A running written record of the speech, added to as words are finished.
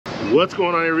What's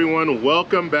going on, everyone?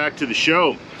 Welcome back to the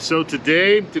show. So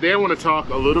today I want to talk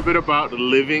a little bit about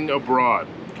living abroad,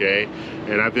 okay?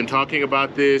 And I've been talking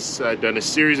about this. I've done a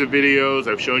series of videos.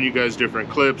 I've shown you guys different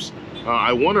clips.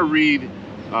 I want to read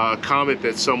a comment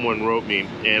that someone wrote me,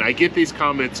 and I get these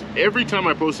comments every time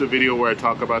I post a video where I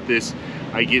talk about this.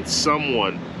 I get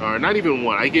someone, or not even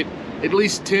one, I get at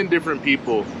least 10 different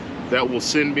people that will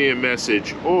send me a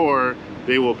message, or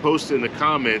they will post in the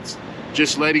comments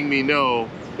just letting me know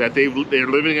that they're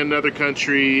living in another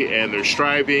country and they're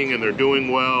striving and they're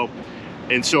doing well.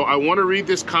 And so I want to read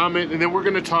this comment, and then we're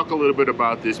going to talk a little bit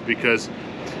about this, because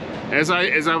as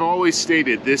I've always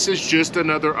stated, this is just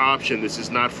another option. This is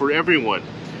not for everyone.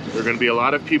 There are going to be a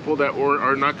lot of people that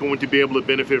are not going to be able to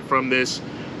benefit from this.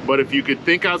 But if you could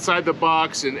think outside the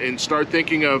box and start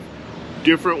thinking of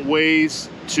different ways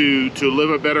to live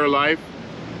a better life,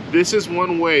 this is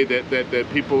one way that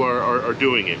people are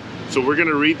doing it. So we're going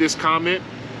to read this comment,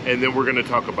 and then we're going to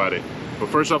talk about it. But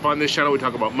first off, on this channel we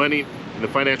talk about money and the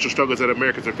financial struggles that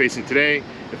Americans are facing today.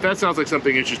 If that sounds like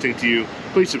something interesting to you,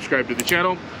 please subscribe to the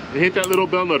channel and hit that little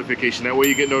bell notification. That way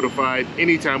you get notified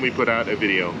anytime we put out a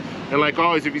video. And like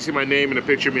always, if you see my name and a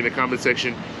picture of me in the comment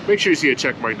section, make sure you see a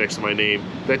check mark next to my name.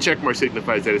 That check mark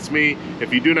signifies that it's me.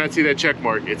 If you do not see that check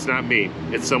mark, it's not me.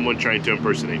 It's someone trying to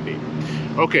impersonate me.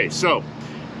 Okay, so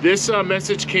this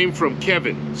message came from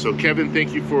Kevin. So Kevin,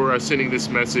 thank you for sending this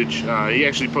message. He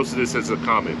actually posted this as a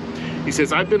comment. He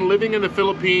says, I've been living in the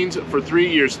Philippines for 3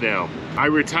 years now. I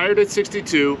retired at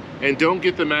 62 and don't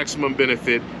get the maximum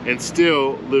benefit and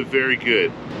still live very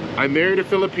good. I married a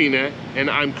Filipina and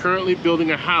I'm currently building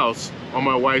a house on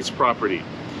my wife's property.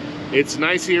 It's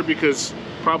nice here because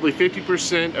probably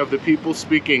 50% of the people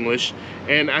speak English.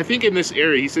 And I think in this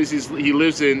area, he says he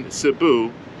lives in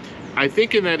Cebu. I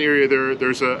think in that area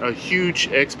there's a huge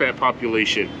expat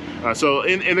population. So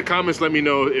in the comments, let me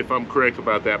know if I'm correct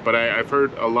about that. But I've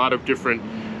heard a lot of different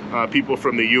people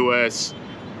from the US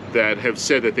that have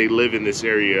said that they live in this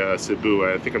area, Cebu.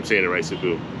 I think I'm saying it right,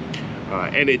 Cebu.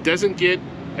 And it doesn't get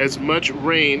as much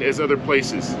rain as other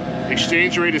places.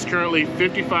 Exchange rate is currently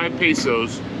 55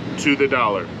 pesos to the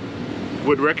dollar.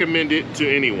 Would recommend it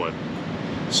to anyone.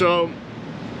 So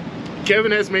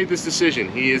Kevin has made this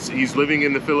decision. He's living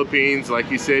in the Philippines. Like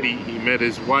he said, he met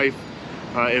his wife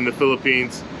in the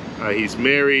Philippines. He's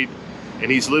married,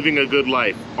 and he's living a good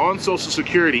life on Social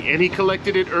Security, and he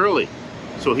collected it early.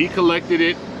 So he collected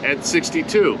it at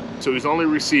 62. So he's only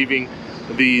receiving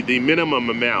the minimum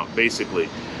amount, basically.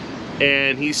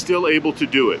 And he's still able to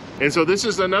do it. And so this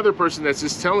is another person that's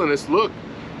just telling us, look,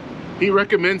 he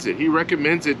recommends it. He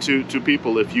recommends it to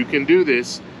people. If you can do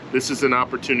this, this is an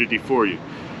opportunity for you.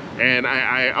 And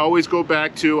I always go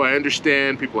back to, I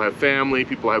understand people have family,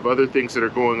 people have other things that are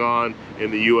going on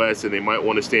in the US, and they might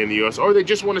want to stay in the US, or they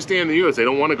just want to stay in the US. They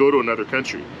don't want to go to another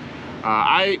country.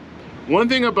 One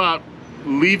thing about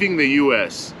leaving the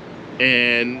US,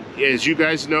 and as you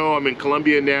guys know, I'm in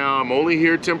Colombia now. I'm only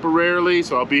here temporarily,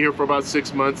 so I'll be here for about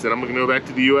 6 months, and I'm going to go back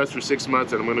to the US for 6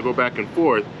 months, and I'm going to go back and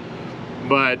forth.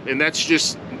 And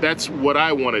that's what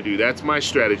I want to do. That's my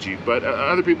strategy. But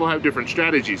other people have different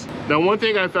strategies. Now, one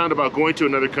thing I found about going to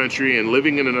another country and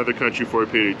living in another country for a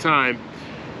period of time,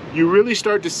 you really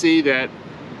start to see that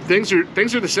things are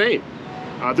the same.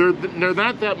 They're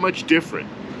not that much different.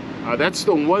 That's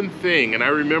the one thing. And I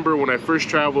remember when I first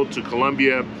traveled to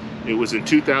Colombia, it was in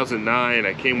 2009.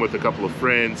 I came with a couple of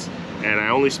friends, and I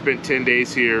only spent 10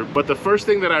 days here. But the first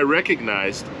thing that I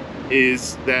recognized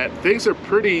is that things are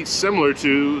pretty similar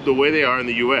to the way they are in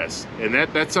the US. And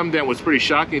that's something that was pretty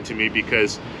shocking to me,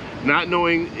 because not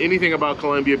knowing anything about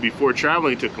Colombia before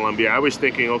traveling to Colombia, I was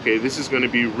thinking, okay, this is going to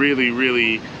be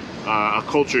really a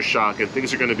culture shock, and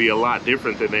things are going to be a lot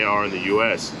different than they are in the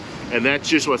US. And that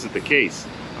just wasn't the case.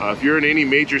 If you're in any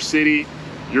major city,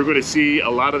 you're going to see a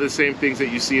lot of the same things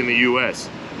that you see in the US.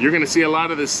 You're going to see a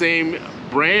lot of the same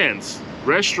brands,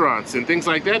 restaurants, and things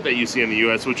like that you see in the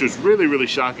US, which was really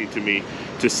shocking to me,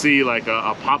 to see like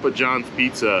a Papa John's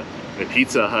pizza, a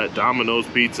Pizza Hut, Domino's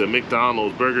Pizza,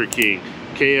 McDonald's, Burger King,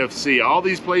 KFC, all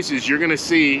these places you're gonna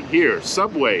see here.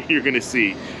 Subway you're gonna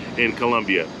see in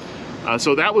Colombia.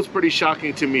 So that was pretty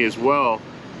shocking to me as well,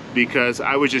 because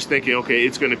I was just thinking, okay,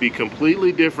 it's gonna be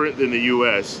completely different than the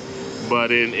US,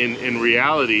 but in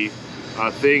reality,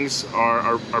 things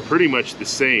are pretty much the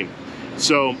same.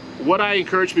 So what I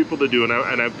encourage people to do, and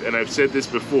I've said this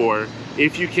before,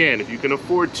 if you can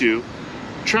afford to,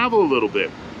 travel a little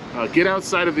bit. Get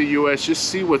outside of the US, just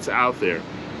see what's out there.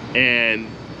 And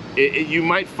you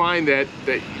might find that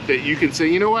you can say,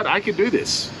 you know what, I could do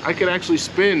this. I could actually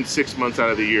spend 6 months out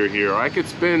of the year here, or I could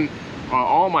spend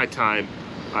all my time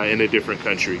in a different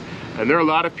country. And there are a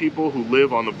lot of people who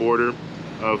live on the border.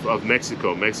 of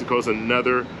Mexico. Mexico is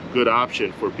another good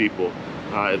option for people,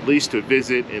 at least to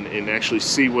visit and actually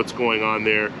see what's going on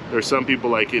there. There are some people,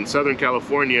 like in Southern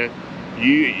California,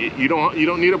 you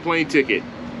don't need a plane ticket.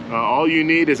 All you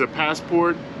need is a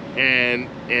passport and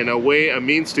a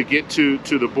means to get to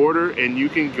the border, and you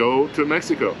can go to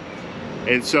Mexico.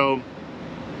 And so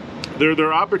there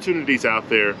are opportunities out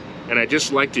there, and I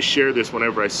just like to share this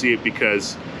whenever I see it,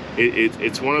 because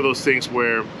it's one of those things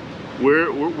where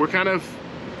we're kind of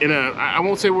in a, I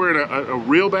won't say we're in a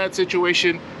real bad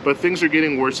situation, but things are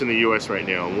getting worse in the U.S. right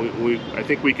now. I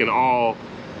think we can all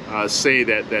say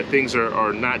that things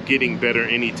are not getting better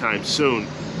anytime soon.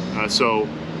 So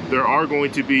there are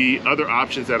going to be other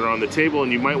options that are on the table,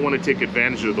 and you might want to take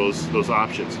advantage of those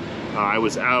options. I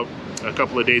was out a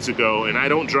couple of days ago, and I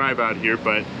don't drive out here,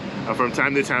 but from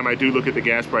time to time I do look at the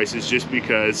gas prices just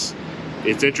because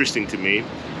it's interesting to me.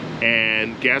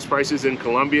 And gas prices in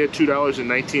Colombia,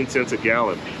 $2.19 a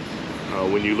gallon.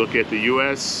 When you look at the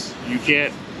US, you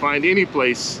can't find any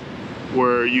place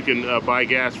where you can buy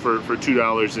gas for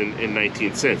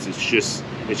 $2.19.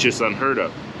 It's just unheard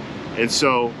of. And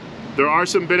so there are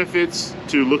some benefits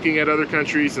to looking at other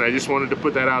countries, and I just wanted to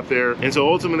put that out there. And so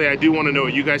ultimately, I do want to know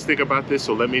what you guys think about this,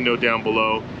 so let me know down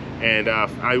below. And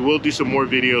I will do some more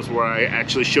videos where I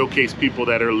actually showcase people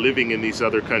that are living in these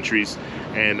other countries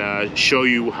and show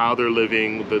you how they're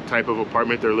living, the type of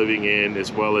apartment they're living in,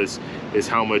 as well as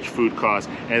how much food costs.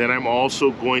 And then I'm also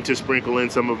going to sprinkle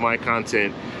in some of my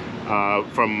content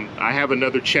I have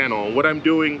another channel. And what I'm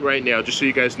doing right now, just so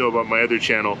you guys know about my other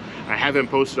channel, I haven't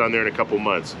posted on there in a couple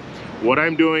months. What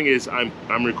I'm doing is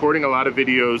I'm recording a lot of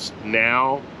videos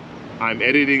now. I'm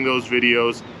editing those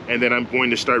videos, and then I'm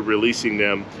going to start releasing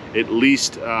them at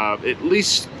least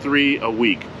 3 a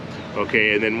week.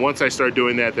 Okay, and then once I start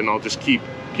doing that, then I'll just keep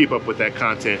up with that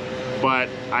content. But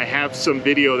I have some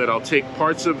video that I'll take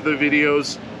parts of the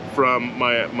videos from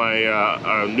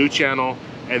my new channel,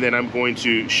 and then I'm going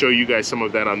to show you guys some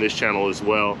of that on this channel as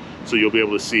well. So you'll be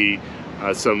able to see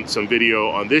some video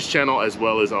on this channel as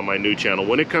well as on my new channel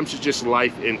when it comes to just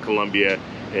life in Colombia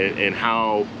and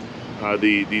how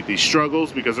the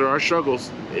struggles, because there are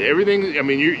struggles. Everything, I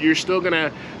mean, you're still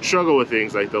gonna struggle with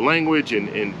things like the language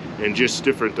and just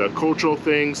different cultural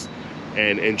things,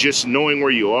 and just knowing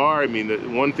where you are. I mean, the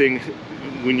one thing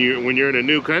when you're in a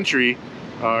new country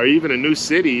or even a new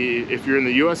city, if you're in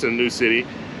the US in a new city,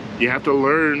 you have to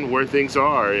learn where things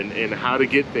are and how to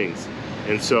get things.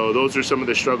 And so those are some of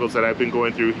the struggles that I've been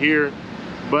going through here.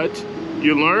 But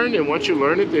you learn, and once you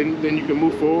learn it, then you can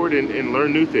move forward and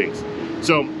learn new things.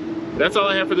 So that's all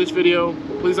I have for this video.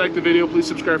 Please like the video, please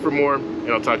subscribe for more,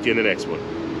 and I'll talk to you in the next one.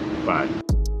 Bye.